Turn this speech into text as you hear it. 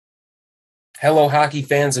Hello, hockey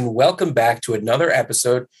fans, and welcome back to another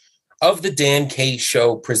episode of the Dan K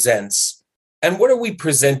Show Presents. And what are we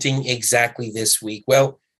presenting exactly this week?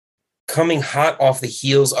 Well, coming hot off the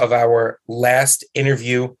heels of our last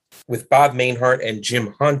interview with Bob Mainhart and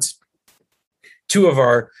Jim Hunt, two of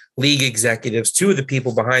our league executives, two of the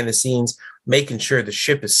people behind the scenes, making sure the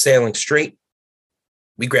ship is sailing straight,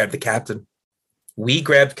 we grabbed the captain. We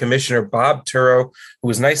grabbed Commissioner Bob Turow, who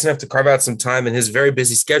was nice enough to carve out some time in his very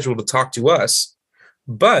busy schedule to talk to us.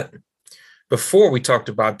 But before we talk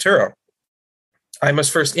to Bob Turow, I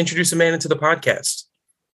must first introduce a man into the podcast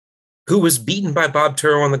who was beaten by Bob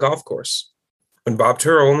Turow on the golf course when Bob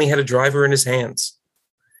Turow only had a driver in his hands.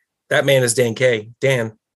 That man is Dan K.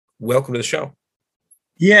 Dan, welcome to the show.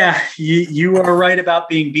 Yeah, you are right about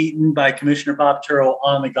being beaten by Commissioner Bob Turow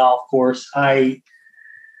on the golf course.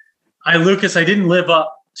 Lucas, I didn't live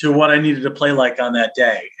up to what I needed to play like on that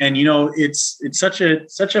day. And, you know, it's such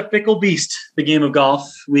a fickle beast, the game of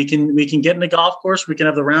golf. We can get in the golf course. We can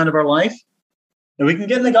have the round of our life, and we can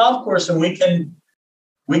get in the golf course and we can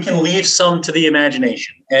leave some to the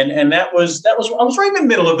imagination. And that was, I was right in the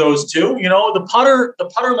middle of those two. You know, the putter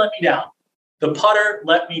let me down. The putter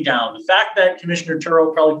let me down. The fact that Commissioner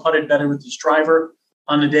Turow probably putted better with his driver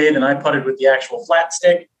on the day than I putted with the actual flat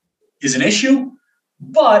stick is an issue.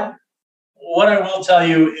 But what I will tell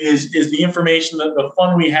you is the information, the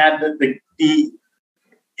fun we had,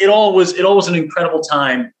 it all was an incredible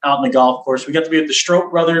time out in the golf course. We got to be with the Stroke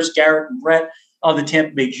brothers, Garrett and Brett of the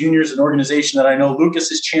Tampa Bay Juniors, an organization that I know Lucas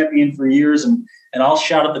has championed for years, and I'll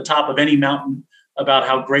shout at the top of any mountain about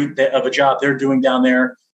how great of a job they're doing down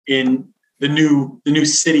there in the new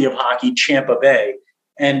city of hockey, Tampa Bay.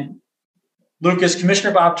 And Lucas,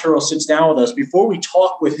 Commissioner Bob Turow sits down with us. Before we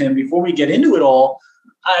talk with him, before we get into it all,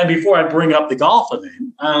 and before I bring up the golf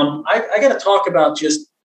event, I got to talk about just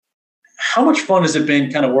how much fun has it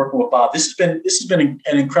been kind of working with Bob. This has been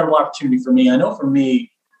an incredible opportunity for me. I know for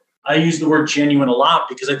me, I use the word genuine a lot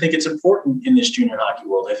because I think it's important in this junior hockey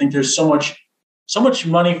world. I think there's so much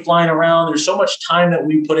money flying around. There's so much time that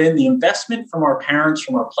we put in, the investment from our parents,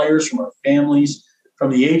 from our players, from our families,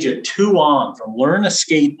 from the age of 2 on, from learn to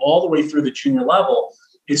skate all the way through the junior level.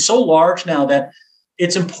 It's so large now that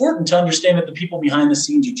it's important to understand that the people behind the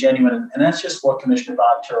scenes are genuine, and that's just what Commissioner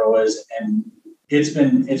Bob Turow is. And it's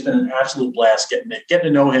been an absolute blast getting to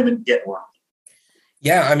know him and getting around.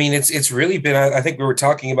 Yeah, I mean, it's really been. I think we were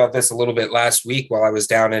talking about this a little bit last week while I was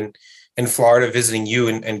down in Florida visiting you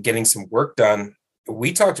and getting some work done.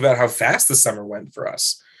 We talked about how fast the summer went for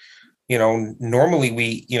us. You know,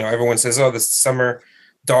 normally everyone says, "Oh, the summer,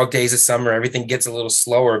 dog days of summer, everything gets a little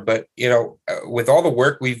slower." But you know, with all the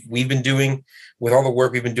work we've been doing. With all the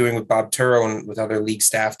work we've been doing with Bob Turow and with other league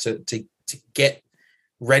staff to get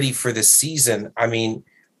ready for this season, I mean,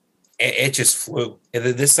 it just flew.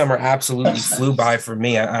 This summer absolutely flew by for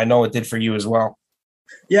me. I know it did for you as well.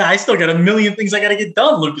 Yeah, I still got a million things I got to get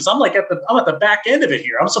done, Lucas. I'm at the back end of it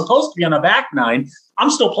here. I'm supposed to be on the back nine. I'm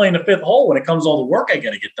still playing the fifth hole when it comes to all the work I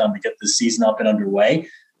got to get done to get this season up and underway.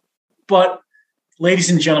 But, ladies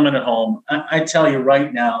and gentlemen at home, I tell you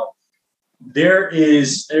right now,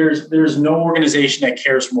 there's no organization that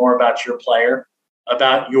cares more about your player,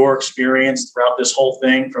 about your experience throughout this whole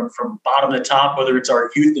thing from bottom to top, whether it's our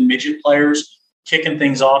youth and midget players kicking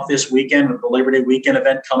things off this weekend with the Labor Day weekend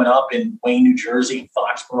event coming up in Wayne, New Jersey, and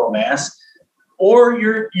Foxborough, Mass, or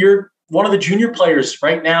you're one of the junior players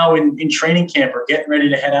right now in training camp or getting ready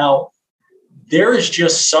to head out. There is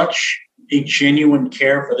just such a genuine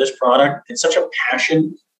care for this product and such a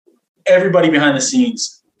passion. Everybody behind the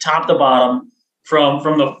scenes, top to bottom,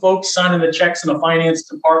 from the folks signing the checks in the finance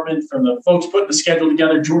department, from the folks putting the schedule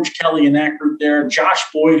together, George Kelly and that group there,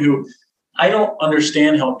 Josh Boyd, who I don't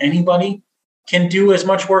understand how anybody can do as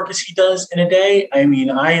much work as he does in a day. I mean,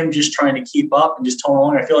 I am just trying to keep up and just tone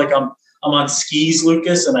along. I feel like I'm on skis,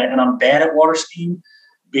 Lucas, and I'm bad at water skiing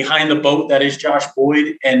behind the boat that is Josh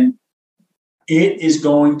Boyd. And it is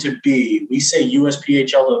going to be, we say USPHL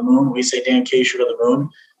to the moon, we say Dan K Show to the moon.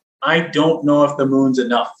 I don't know if the moon's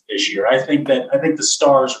enough this year. I think the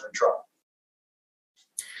stars are in trouble.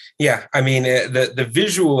 Yeah, I mean, the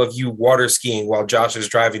visual of you water skiing while Josh is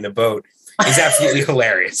driving the boat is absolutely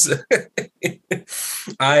hilarious.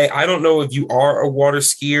 I don't know if you are a water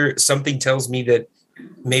skier. Something tells me that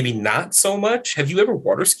maybe not so much. Have you ever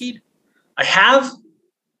water skied? I have.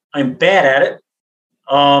 I'm bad at it.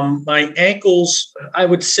 My ankles, I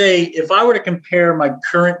would say, if I were to compare my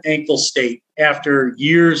current ankle state after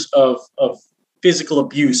years of physical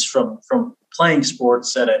abuse from playing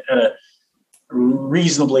sports at a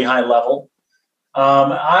reasonably high level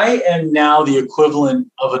I am now the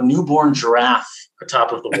equivalent of a newborn giraffe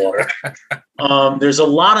atop of the water. There's a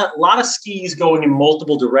lot of skis going in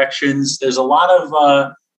multiple directions. There's a lot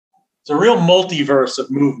of it's a real multiverse of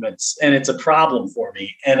movements, and it's a problem for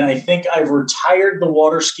me. And I think I've retired the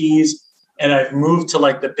water skis, and I've moved to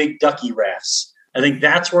like the big ducky rafts. I think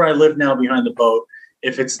that's where I live now behind the boat.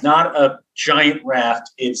 If it's not a giant raft,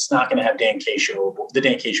 it's not going to have the Dan K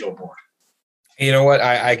Show aboard. You know what?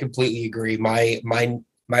 I completely agree. My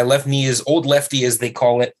left knee is old lefty, as they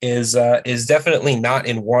call it, is definitely not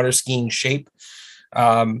in water skiing shape.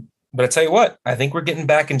 But I tell you what, I think we're getting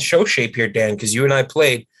back in show shape here, Dan, because you and I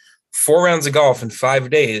played 4 rounds of golf in 5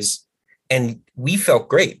 days, and we felt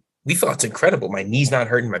great. We felt it's incredible. My knee's not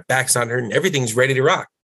hurting, my back's not hurting, everything's ready to rock.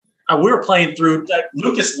 We were playing through.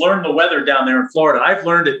 Lucas learned the weather down there in Florida. I've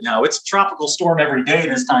learned it now. It's a tropical storm every day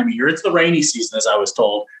this time of year. It's the rainy season, as I was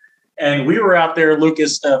told. And we were out there,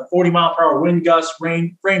 Lucas, 40-mile-per-hour wind gusts,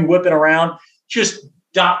 rain whipping around, just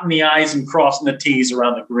dotting the I's and crossing the T's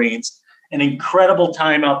around the greens. An incredible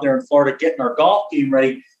time out there in Florida, getting our golf game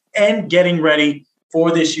ready and getting ready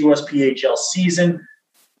for this USPHL season.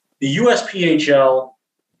 The USPHL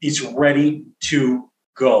is ready to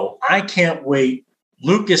go. I can't wait.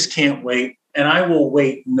 Lucas can't wait. And I will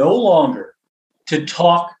wait no longer to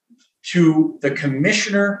talk to the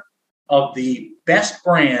commissioner of the best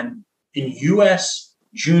brand in U.S.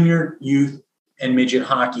 junior, youth, and midget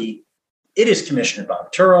hockey. It is Commissioner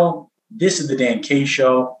Bob Turow. This is the Dan K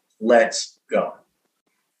Show. Let's go.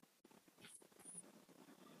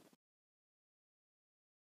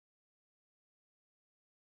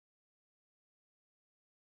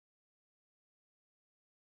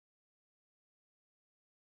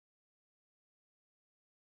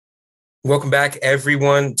 Welcome back,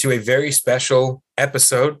 everyone, to a very special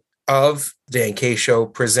episode of Dan K Show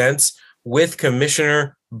Presents with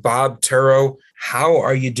Commissioner Bob Turow. How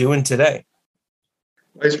are you doing today?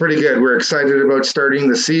 It's pretty good. We're excited about starting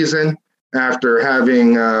the season after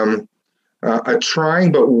having a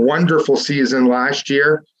trying but wonderful season last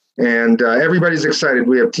year. And everybody's excited.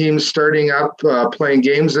 We have teams starting up playing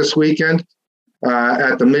games this weekend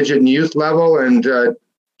at the midget and youth level, and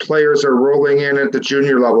players are rolling in at the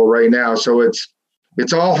junior level right now. So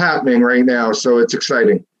it's all happening right now. So it's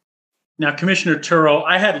exciting. Now, Commissioner Turow,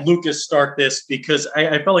 I had Lucas start this because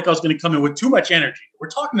I felt like I was going to come in with too much energy. We're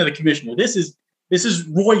talking to the commissioner. This is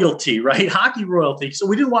royalty, right? Hockey royalty. So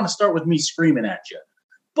we didn't want to start with me screaming at you.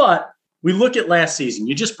 But we look at last season.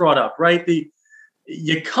 You just brought up, right?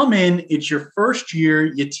 You come in, it's your first year.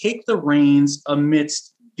 You take the reins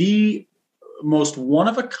amidst the most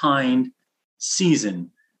one-of-a-kind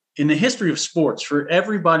season in the history of sports for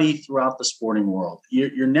everybody throughout the sporting world.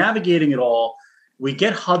 You're navigating it all. We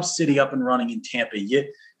get Hub City up and running in Tampa.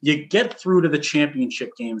 You get through to the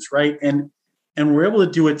championship games, right? And we're able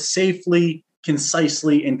to do it safely,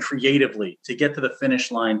 concisely, and creatively to get to the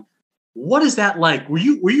finish line. What is that like? Were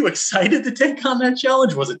you excited to take on that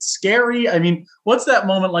challenge? Was it scary? I mean, what's that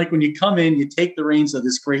moment like when you come in, you take the reins of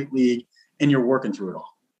this great league, and you're working through it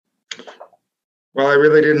all? Well, I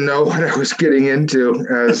really didn't know what I was getting into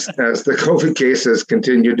as the COVID cases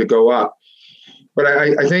continued to go up. But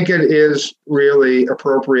I think it is really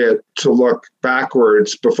appropriate to look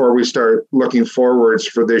backwards before we start looking forwards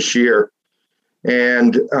for this year.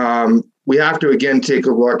 And we have to, again, take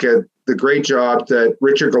a look at the great job that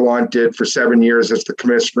Richard Gallant did for 7 years as the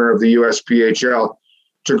commissioner of the USPHL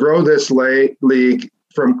to grow this league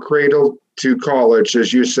from cradle to college,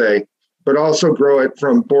 as you say, but also grow it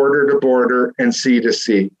from border to border and sea to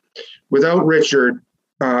sea. Without Richard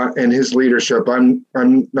and his leadership, I'm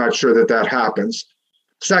not sure that happens.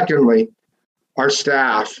 Secondly, our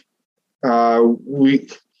staff,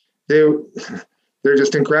 they're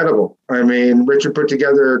just incredible. I mean, Richard put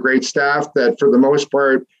together a great staff that, for the most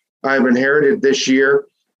part, I've inherited this year,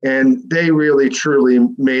 and they really, truly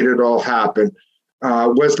made it all happen.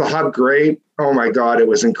 Was the hub great? Oh my God, it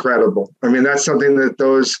was incredible. I mean, that's something that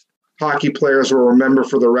those hockey players will remember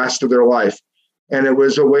for the rest of their life. And it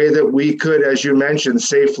was a way that we could, as you mentioned,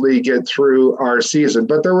 safely get through our season.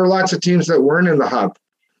 But there were lots of teams that weren't in the hub,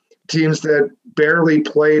 teams that barely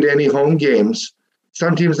played any home games,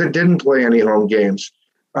 some teams that didn't play any home games.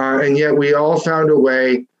 And yet we all found a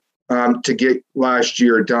way to get last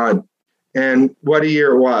year done. And what a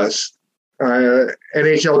year it was.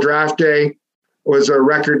 NHL Draft Day was a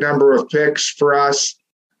record number of picks for us,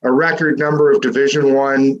 a record number of Division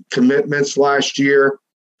I commitments last year.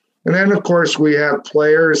 And then, of course, we have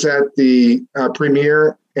players at the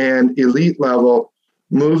premier and elite level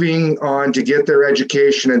moving on to get their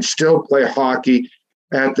education and still play hockey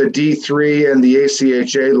at the D3 and the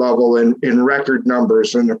ACHA level in record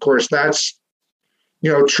numbers. And, of course, that's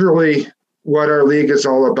truly what our league is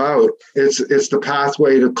all about. It's the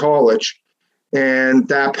pathway to college, and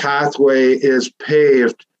that pathway is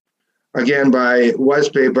paved was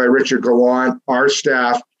paved by Richard Gallant, our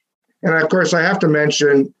staff, and of course I have to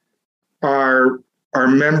mention our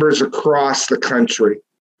members across the country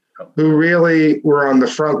who really were on the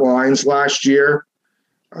front lines last year,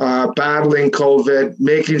 battling COVID,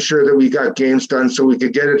 making sure that we got games done so we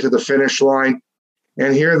could get it to the finish line.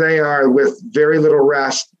 And here they are with very little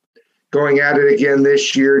rest, going at it again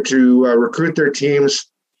this year to recruit their teams,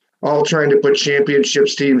 all trying to put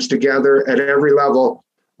championships teams together at every level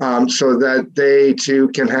so that they too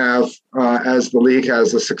can have, as the league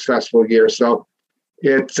has, a successful year. So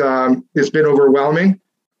it's been overwhelming.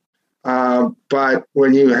 But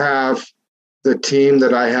when you have the team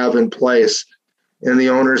that I have in place and the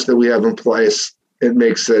owners that we have in place, it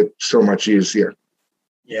makes it so much easier.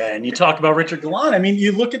 Yeah, and you talk about Richard Gallant. I mean,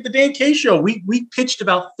 you look at the Dan K show. We pitched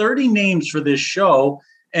about 30 names for this show,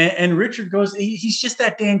 and Richard goes, he's just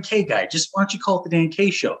that Dan K guy. Just why don't you call it the Dan K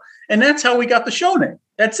show? And that's how we got the show name.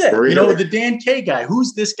 That's it. Really? The Dan K guy.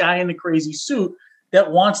 Who's this guy in the crazy suit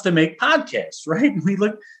that wants to make podcasts, right? And we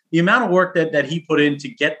look the amount of work that he put in to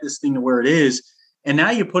get this thing to where it is, and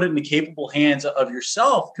now you put it in the capable hands of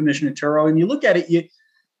yourself, Commissioner Turow, and you look at it.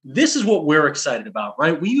 This is what we're excited about,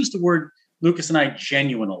 right? We use the word, Lucas and I,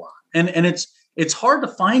 genuine a lot. And it's hard to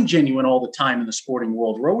find genuine all the time in the sporting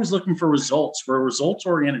world. We're always looking for results. We're a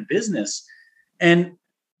results-oriented business. And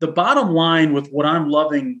the bottom line with what I'm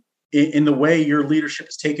loving in the way your leadership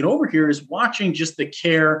has taken over here is watching just the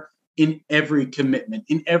care in every commitment,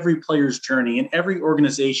 in every player's journey, in every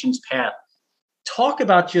organization's path. Talk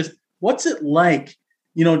about just what's it like,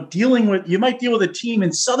 you might deal with a team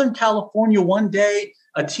in Southern California one day,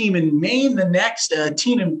 a team in Maine the next, a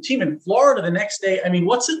team in Florida the next day. I mean,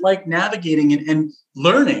 what's it like navigating and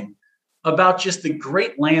learning about just the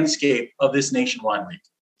great landscape of this nationwide league?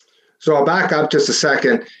 So I'll back up just a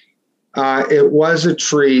second. It was a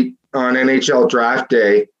treat on NHL draft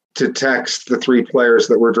day to text the 3 players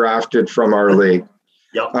that were drafted from our league.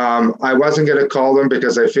 Yep. I wasn't going to call them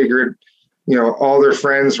because I figured, all their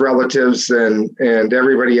friends, relatives, and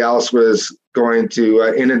everybody else was going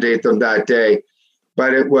to inundate them that day.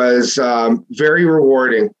 But it was very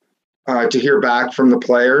rewarding to hear back from the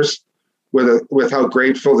players with how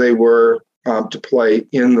grateful they were to play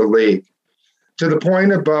in the league. To the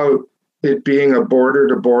point about it being a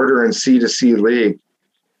border-to-border and sea-to-sea league,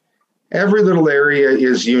 every little area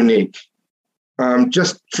is unique.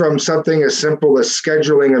 Just from something as simple as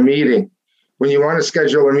scheduling a meeting. When you want to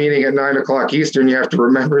schedule a meeting at 9:00 Eastern, you have to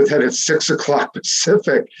remember that it's 6:00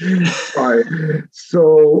 Pacific.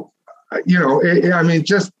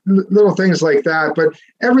 Just little things like that. But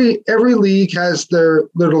every league has their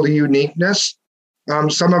little uniqueness.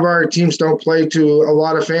 Some of our teams don't play to a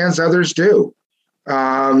lot of fans, others do.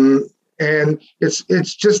 And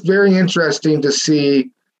it's just very interesting to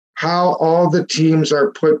see how all the teams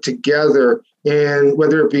are put together in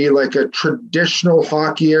whether it be like a traditional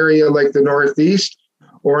hockey area like the Northeast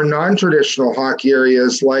or non-traditional hockey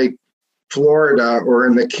areas like Florida or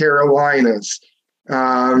in the Carolinas.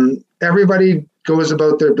 Everybody goes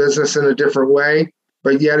about their business in a different way,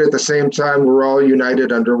 but yet at the same time, we're all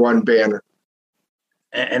united under one banner.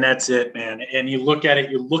 And that's it, man. And you look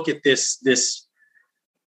at this,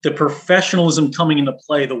 the professionalism coming into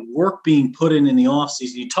play, the work being put in the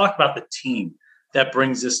offseason. You talk about the team that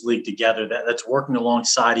brings this league together, that's working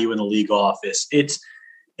alongside you in the league office. It's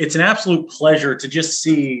an absolute pleasure to just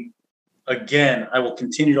see, again, I will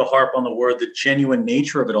continue to harp on the word, the genuine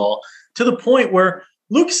nature of it all, to the point where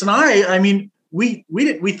Lucas and I mean, we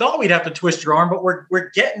thought we'd have to twist your arm, but we're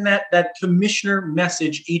getting that commissioner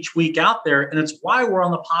message each week out there. And it's why we're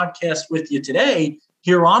on the podcast with you today,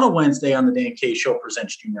 here on a Wednesday on the Dan K Show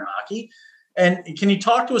Presents Junior Hockey. And can you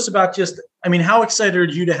talk to us about how excited are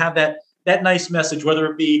you to have that nice message, whether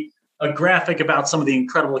it be a graphic about some of the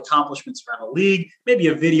incredible accomplishments around the league, maybe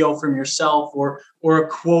a video from yourself, or a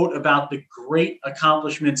quote about the great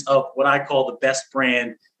accomplishments of what I call the best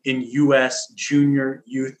brand in U.S. junior,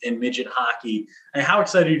 youth, and midget hockey. And how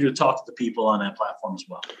excited are you to talk to the people on that platform as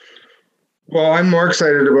well? Well, I'm more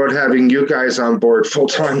excited about having you guys on board full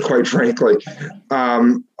time, quite frankly.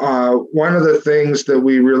 One of the things that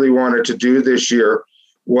we really wanted to do this year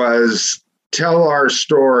was tell our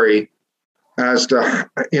story as to,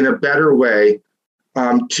 in a better way,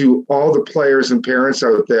 to all the players and parents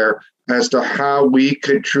out there as to how we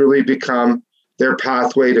could truly become their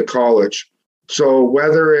pathway to college. So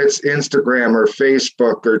whether it's Instagram or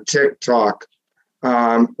Facebook or TikTok,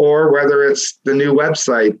 or whether it's the new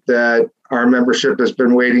website that our membership has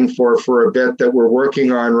been waiting for a bit that we're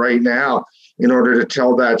working on right now, in order to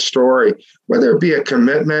tell that story, whether it be a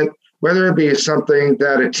commitment, whether it be something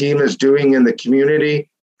that a team is doing in the community.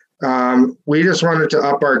 We just wanted to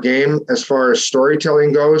up our game as far as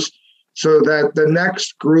storytelling goes, so that the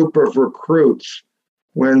next group of recruits,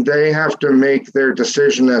 when they have to make their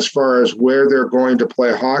decision as far as where they're going to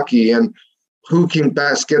play hockey and who can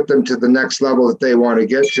best get them to the next level that they want to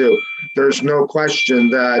get to, there's no question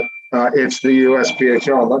that it's the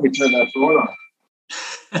USPHL. Let me turn that phone on.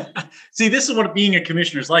 See, this is what being a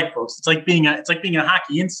commissioner is like, folks. It's like being a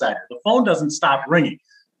hockey insider. The phone doesn't stop ringing.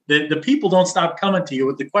 The people don't stop coming to you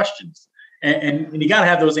with the questions, and you got to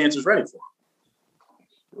have those answers ready for them.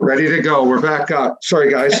 Ready to go. We're back up.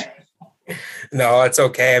 Sorry, guys. No, it's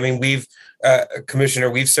okay. I mean, we've Commissioner,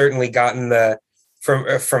 we've certainly gotten the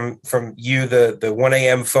from you the 1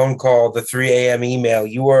 a.m. phone call, the 3 a.m. email.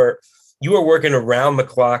 You are working around the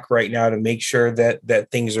clock right now to make sure that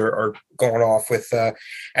things are going off with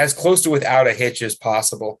as close to without a hitch as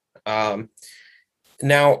possible.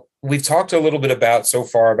 Now, we've talked a little bit about so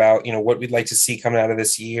far about, what we'd like to see coming out of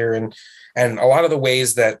this year and a lot of the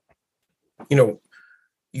ways that,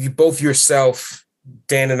 you both yourself,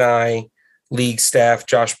 Dan and I, league staff,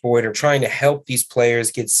 Josh Boyd, are trying to help these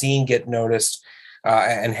players get seen, get noticed,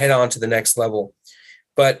 and head on to the next level.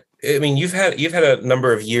 But I mean, you've had a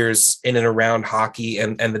number of years in and around hockey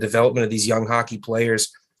and the development of these young hockey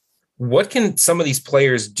players. What can some of these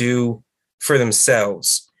players do for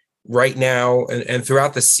themselves right now and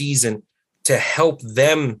throughout the season to help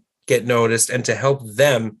them get noticed and to help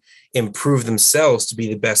them improve themselves to be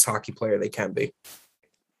the best hockey player they can be?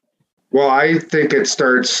 Well, I think it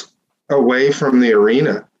starts away from the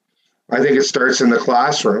arena. I think it starts in the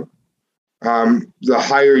classroom. The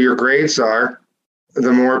higher your grades are,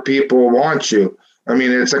 the more people want you. I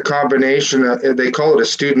mean, it's a combination of, they call it a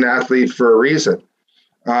student athlete for a reason.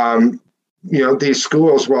 These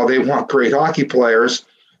schools, while they want great hockey players,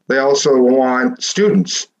 they also want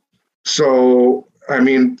students. So, I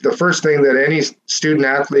mean, the first thing that any student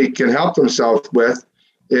athlete can help themselves with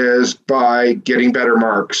is by getting better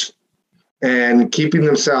marks and keeping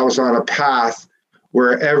themselves on a path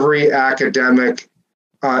where every academic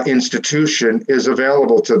institution is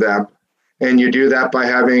available to them. And you do that by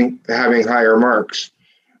having higher marks.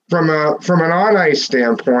 From an on-ice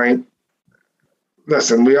standpoint,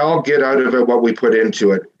 listen, we all get out of it what we put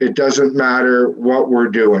into it. It doesn't matter what we're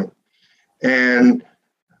doing. And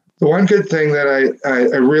the one good thing that I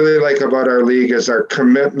really like about our league is our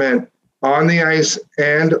commitment on the ice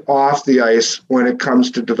and off the ice when it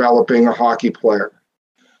comes to developing a hockey player.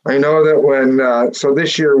 I know that so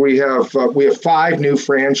this year we have 5 new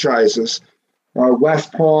franchises: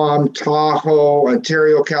 West Palm, Tahoe,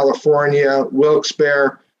 Ontario, California,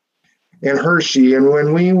 Wilkes-Barre, and Hershey. And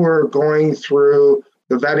when we were going through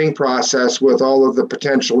the vetting process with all of the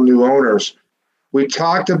potential new owners, we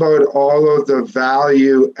talked about all of the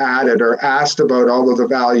value added, or asked about all of the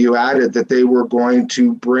value added that they were going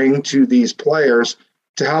to bring to these players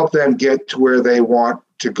to help them get to where they want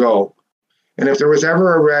to go. And if there was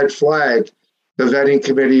ever a red flag, the vetting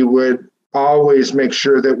committee would always make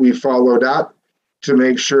sure that we followed up to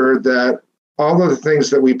make sure that all of the things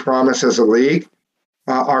that we promise as a league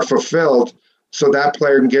are fulfilled, so that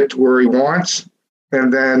player can get to where he wants.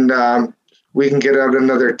 And then we can get out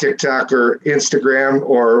another TikTok or Instagram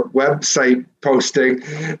or website posting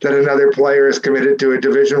that another player is committed to a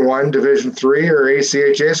Division I, Division III, or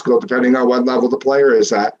ACHA school, depending on what level the player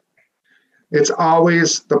is at.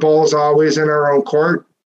 The ball is always in our own court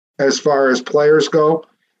as far as players go,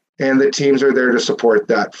 and the teams are there to support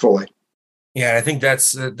that fully. Yeah, I think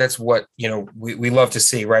that's what we love to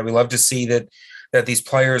see, right? We love to see that these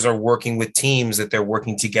players are working with teams, that they're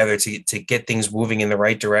working together to get things moving in the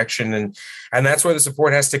right direction, and that's where the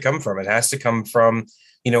support has to come from. It has to come from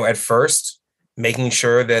at first making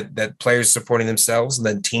sure that players are supporting themselves, and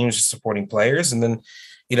then teams are supporting players, and then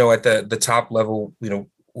at the top level,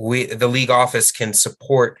 the league office can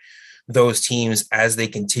support those teams as they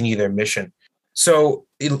continue their mission. So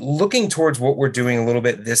looking towards what we're doing a little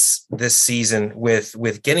bit this season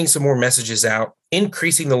with getting some more messages out,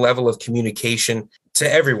 increasing the level of communication to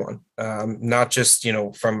everyone, not just,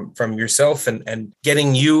 from yourself and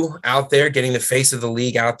getting you out there, getting the face of the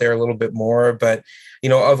league out there a little bit more. But,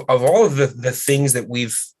 of all of the things that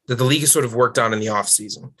the league has sort of worked on in the off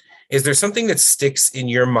season, is there something that sticks in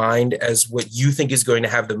your mind as what you think is going to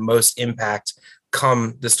have the most impact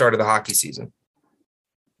come the start of the hockey season?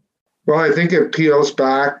 Well, I think it peels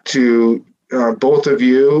back to both of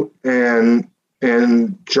you and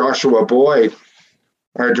Joshua Boyd,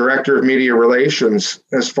 our Director of Media Relations,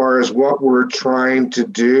 as far as what we're trying to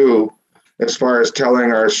do as far as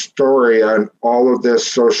telling our story on all of this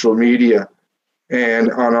social media.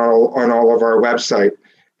 and on all of our website.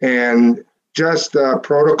 And just the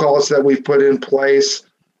protocols that we've put in place,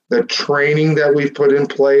 the training that we've put in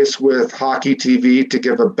place with Hockey TV to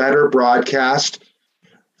give a better broadcast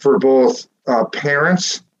for both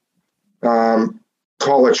parents,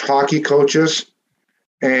 college hockey coaches,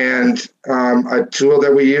 and a tool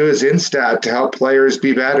that we use, Instat, to help players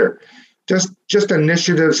be better. Just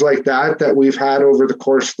initiatives like that we've had over the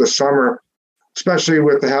course of the summer, especially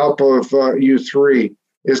with the help of U3,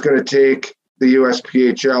 is going to take the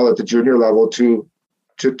USPHL at the junior level to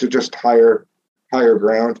just higher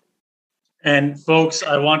ground. And folks,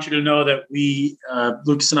 I want you to know that we,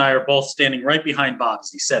 Lucas and I, are both standing right behind Bob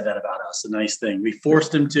as he said that about us. A nice thing. We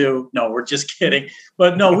forced him to. No, we're just kidding.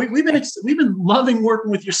 But no, we've been loving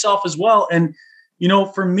working with yourself as well. And you know,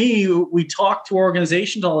 for me, we talk to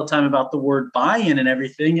organizations all the time about the word buy-in and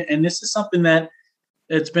everything. And this is something that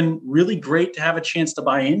it's been really great to have a chance to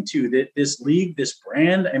buy into. That this league, this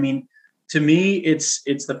brand. I mean, to me, it's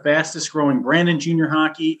the fastest growing brand in junior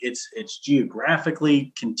hockey. It's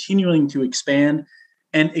geographically continuing to expand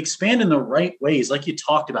and expand in the right ways. Like you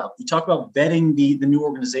talked about, vetting the new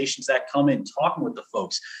organizations that come in, talking with the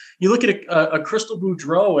folks. You look at a Crystal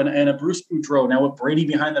Boudreau and a Bruce Boudreau now with Brady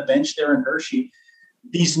behind the bench there in Hershey.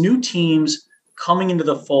 These new teams coming into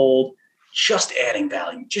the fold, just adding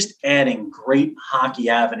value, just adding great hockey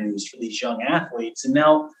avenues for these young athletes. And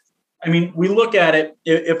now, I mean, we look at it,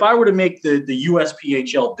 if I were to make the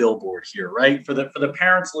USPHL billboard here, right, for the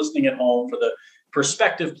parents listening at home, for the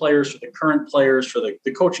prospective players, for the current players, for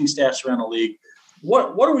the coaching staffs around the league,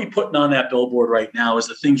 what are we putting on that billboard right now as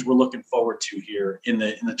the things we're looking forward to here in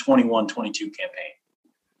the 21-22 campaign?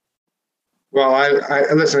 Well,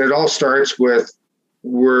 I listen, it all starts with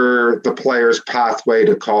the player's pathway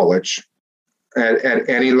to college. At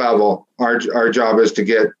any level, our job is to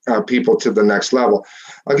get people to the next level.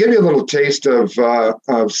 I'll give you a little taste of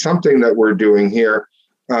something that we're doing here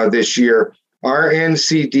this year. Our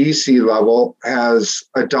NCDC level has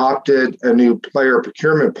adopted a new player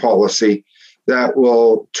procurement policy that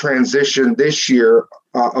will transition this year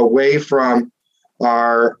away from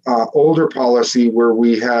our older policy where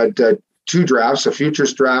we had two drafts, a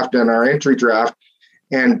futures draft and our entry draft,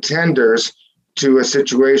 and tenders, to a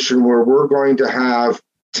situation where we're going to have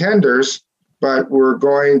tenders, but we're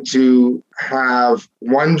going to have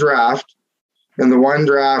one draft, and the one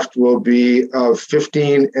draft will be of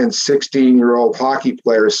 15 and 16-year-old hockey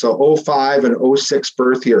players, so 05 and 06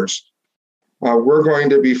 birth years. We're going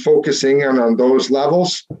to be focusing on those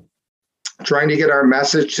levels, trying to get our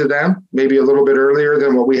message to them maybe a little bit earlier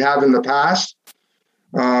than what we have in the past.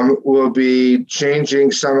 We'll be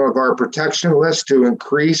changing some of our protection lists to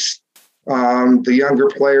increase the younger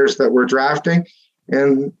players that we're drafting.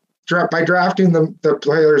 And by drafting the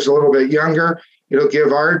players a little bit younger, it'll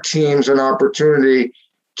give our teams an opportunity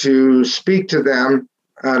to speak to them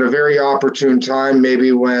at a very opportune time,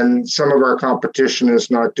 maybe when some of our competition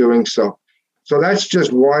is not doing so. So that's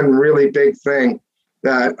just one really big thing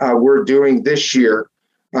that we're doing this year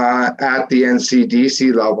at the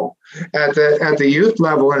NCDC level. At the youth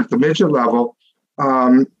level and at the midget level,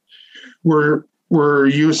 we're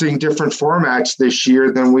using different formats this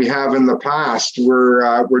year than we have in the past.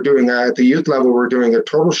 We're doing at the youth level, we're doing a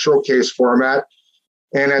total showcase format,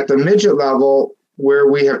 and at the midget level, where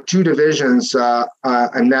we have two divisions, a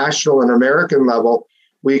national and American level,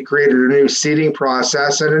 we created a new seating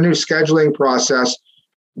process and a new scheduling process,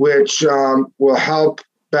 which will help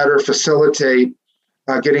better facilitate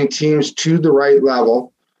getting teams to the right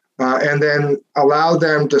level, and then allow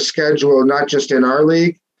them to schedule not just in our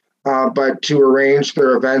league, but to arrange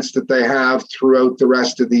their events that they have throughout the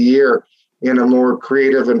rest of the year in a more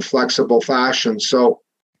creative and flexible fashion. So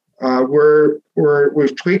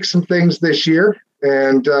we've tweaked some things this year,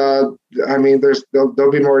 and I mean,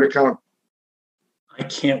 there'll be more to come. I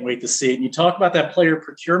can't wait to see it. And you talk about that player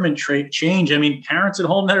procurement change. I mean, parents at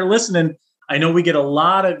home that are listening, I know we get a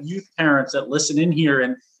lot of youth parents that listen in here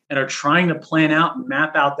and are trying to plan out and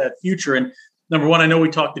map out that future. And number one, I know we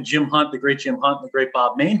talked to Jim Hunt, the great Jim Hunt, and the great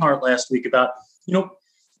Bob Mainhart last week about,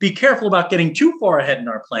 be careful about getting too far ahead in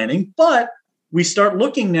our planning. But we start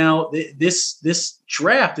looking now, this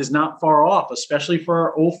draft is not far off, especially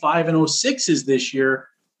for our 05 and 06s this year.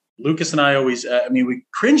 Lucas and I always, we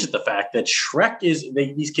cringe at the fact that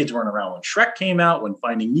these kids weren't around when Shrek came out, when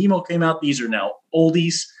Finding Nemo came out. These are now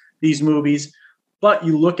oldies, these movies. But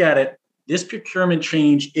you look at it, this procurement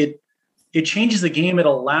change, it changes the game. It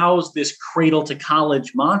allows this cradle to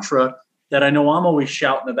college mantra that I know I'm always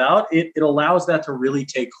shouting about. It allows that to really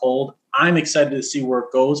take hold. I'm excited to see where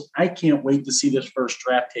it goes. I can't wait to see this first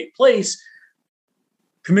draft take place.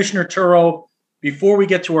 Commissioner Turow, Before we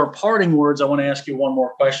get to our parting words, I want to ask you one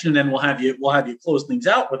more question, and then we'll have you close things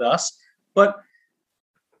out with us. But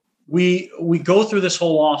we go through this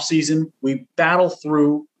whole off season, we battle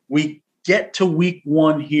through, we get to week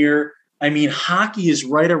 1 here. I mean, hockey is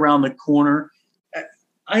right around the corner.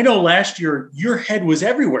 I know last year your head was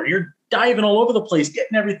everywhere. You're diving all over the place,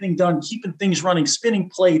 getting everything done, keeping things running, spinning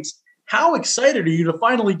plates. How excited are you to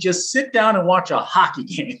finally just sit down and watch a hockey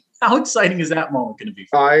game? How exciting is that moment going to be?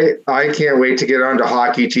 I can't wait to get onto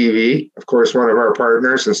Hockey TV, of course, one of our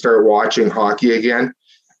partners, and start watching hockey again.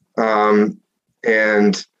 And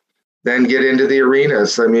then get into the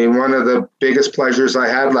arenas. I mean, one of the biggest pleasures I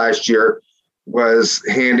had last year was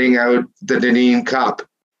handing out the Deneen Cup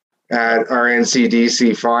at our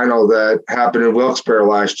NCDC final that happened in Wilkes-Barre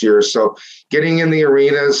last year. So getting in the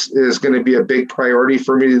arenas is going to be a big priority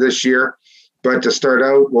for me this year. But to start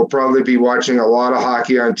out, we'll probably be watching a lot of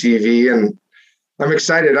hockey on TV, and I'm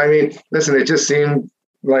excited. I mean, listen, it just seemed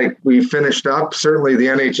like we finished up. Certainly the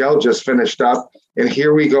NHL just finished up, and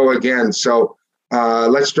here we go again. So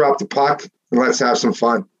let's drop the puck and let's have some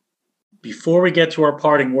fun. Before we get to our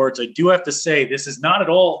parting words, I do have to say this is not at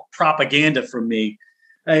all propaganda from me.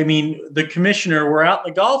 I mean, the commissioner, we're out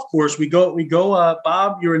in the golf course. We go,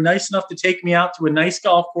 Bob, you were nice enough to take me out to a nice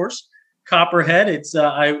golf course, Copperhead. It's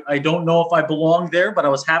I don't know if I belong there, but I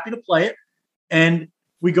was happy to play it. And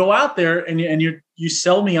we go out there and you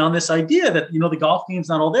sell me on this idea that, the golf game's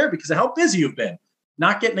not all there because of how busy you've been,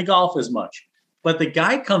 not getting to golf as much. But the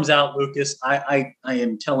guy comes out, Lucas, I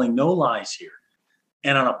am telling no lies here.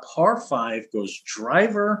 And on a par 5 goes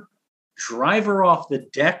driver off the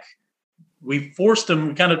deck. We forced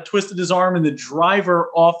him, kind of twisted his arm, and the driver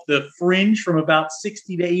off the fringe from about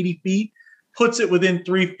 60 to 80 feet, puts it within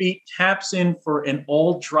 3 feet, taps in for an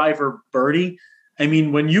all-driver birdie. I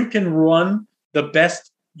mean, when you can run the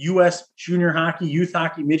best U.S. junior hockey, youth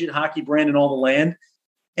hockey, midget hockey brand in all the land,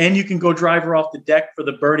 and you can go driver off the deck for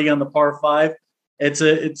the birdie on the par 5,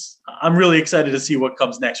 I'm really excited to see what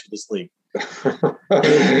comes next for this league.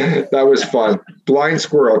 That was fun. Blind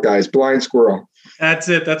squirrel, guys. Blind squirrel. That's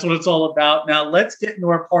it. That's what it's all about. Now let's get into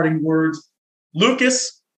our parting words.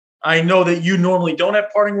 Lucas, I know that you normally don't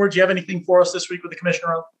have parting words. You have anything for us this week with the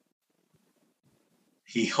commissioner on?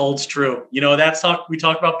 He holds true. That's how we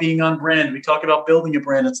talk about being on brand. We talk about building a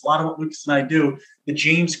brand. It's a lot of what Lucas and I do. The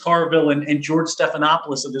James Carville and George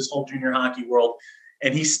Stephanopoulos of this whole junior hockey world.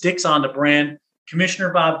 And he sticks on the brand.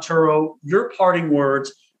 Commissioner Bob Turow, your parting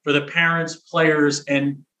words for the parents, players,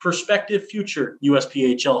 and prospective future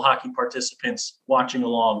USPHL hockey participants watching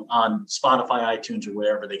along on Spotify, iTunes, or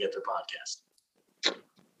wherever they get their podcast.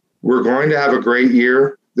 We're going to have a great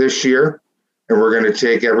year this year, and we're going to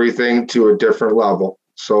take everything to a different level.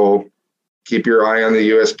 So keep your eye on the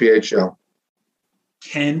USPHL.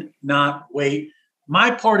 Cannot wait.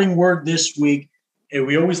 My parting word this week, and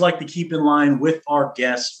we always like to keep in line with our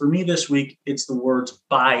guests. For me this week, it's the words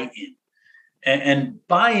buy-in. And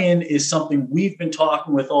buy-in is something we've been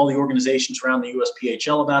talking with all the organizations around the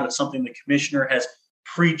USPHL about. It's something the commissioner has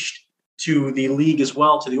preached to the league as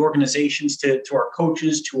well, to the organizations, to our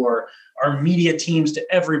coaches, to our media teams, to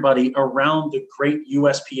everybody around the great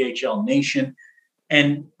USPHL nation.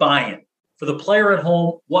 And buy-in. For the player at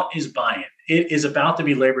home, what is buy-in? It is about to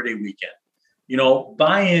be Labor Day weekend.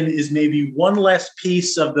 Buy-in is maybe one less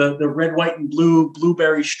piece of the red, white, and blue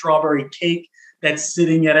blueberry, strawberry cake that's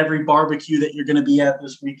sitting at every barbecue that you're going to be at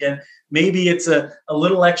this weekend. Maybe it's a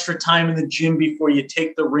little extra time in the gym before you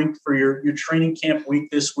take the rink for your training camp week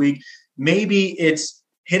this week. Maybe it's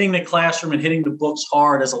hitting the classroom and hitting the books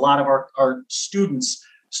hard as a lot of our students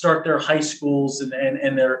start their high schools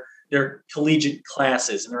and their collegiate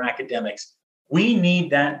classes and their academics. We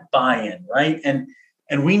need that buy-in, right? And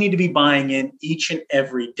we need to be buying in each and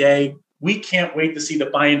every day. We can't wait to see the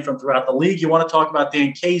buy-in from throughout the league. You want to talk about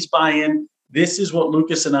Dan K's buy-in? This is what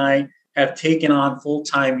Lucas and I have taken on full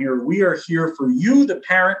time here. We are here for you, the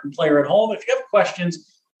parent and player at home. If you have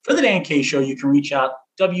questions for the Dan K Show, you can reach out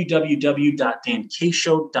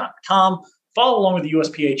www.dankshow.com. Follow along with the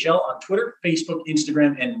USPHL on Twitter, Facebook,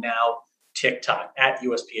 Instagram, and now TikTok at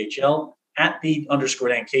USPHL, at the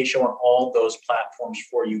 _Dan K Show on all those platforms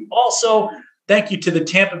for you. Also, thank you to the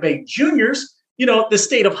Tampa Bay Juniors, the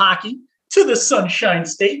state of hockey, to the Sunshine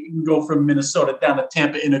State. You can go from Minnesota down to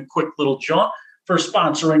Tampa in a quick little jaunt for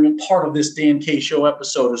sponsoring a part of this Dan K Show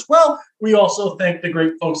episode as well. We also thank the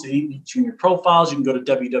great folks at Elite Junior Profiles. You can go to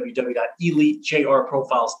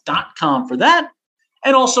www.elitejrprofiles.com for that.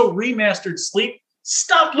 And also Remastered Sleep.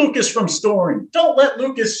 Stop Lucas from snoring. Don't let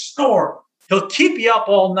Lucas snore. He'll keep you up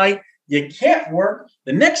all night. You can't work.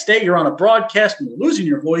 The next day you're on a broadcast and you're losing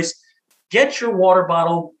your voice. Get your water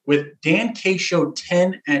bottle with Dan K Show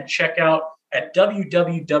 10 at checkout. at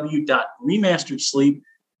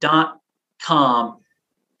www.remasteredsleep.com.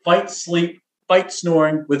 Fight sleep, fight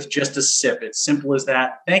snoring with just a sip. It's simple as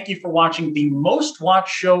that. Thank you for watching the most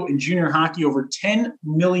watched show in junior hockey, over 10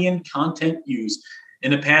 million content views in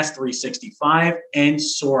the past 365 and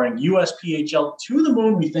soaring. USPHL to the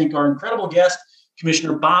moon. We thank our incredible guest,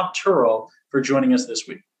 Commissioner Bob Turow, for joining us this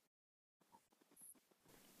week.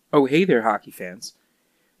 Oh, hey there, hockey fans.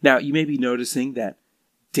 Now, you may be noticing that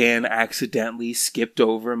Dan accidentally skipped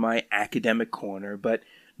over my academic corner, but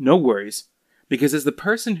no worries, because as the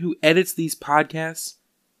person who edits these podcasts,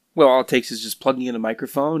 well, all it takes is just plugging in a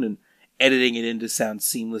microphone and editing it in to sound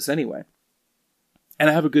seamless anyway. And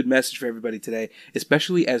I have a good message for everybody today,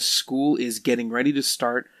 especially as school is getting ready to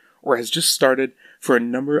start or has just started for a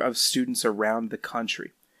number of students around the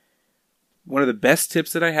country. One of the best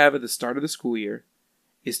tips that I have at the start of the school year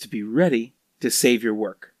is to be ready to save your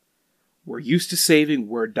work. We're used to saving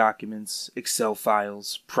Word documents, Excel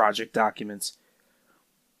files, project documents,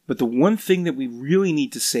 but the one thing that we really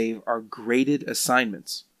need to save are graded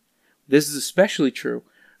assignments. This is especially true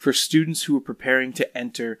for students who are preparing to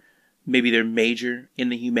enter maybe their major in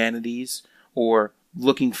the humanities or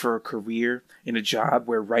looking for a career in a job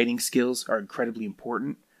where writing skills are incredibly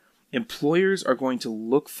important. Employers are going to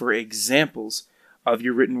look for examples of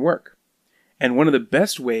your written work. And one of the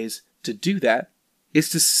best ways to do that is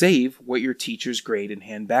to save what your teachers grade and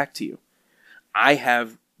hand back to you. I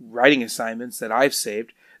have writing assignments that I've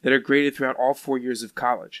saved that are graded throughout all 4 years of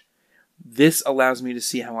college. This allows me to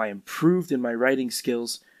see how I improved in my writing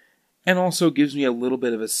skills and also gives me a little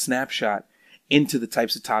bit of a snapshot into the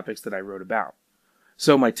types of topics that I wrote about.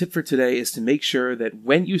 So my tip for today is to make sure that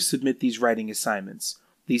when you submit these writing assignments,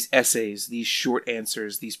 these essays, these short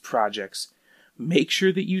answers, these projects, make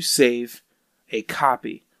sure that you save a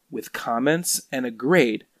copy with comments and a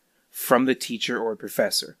grade from the teacher or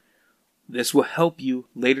professor. This will help you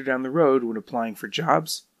later down the road when applying for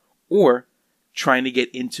jobs or trying to get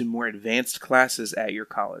into more advanced classes at your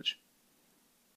college.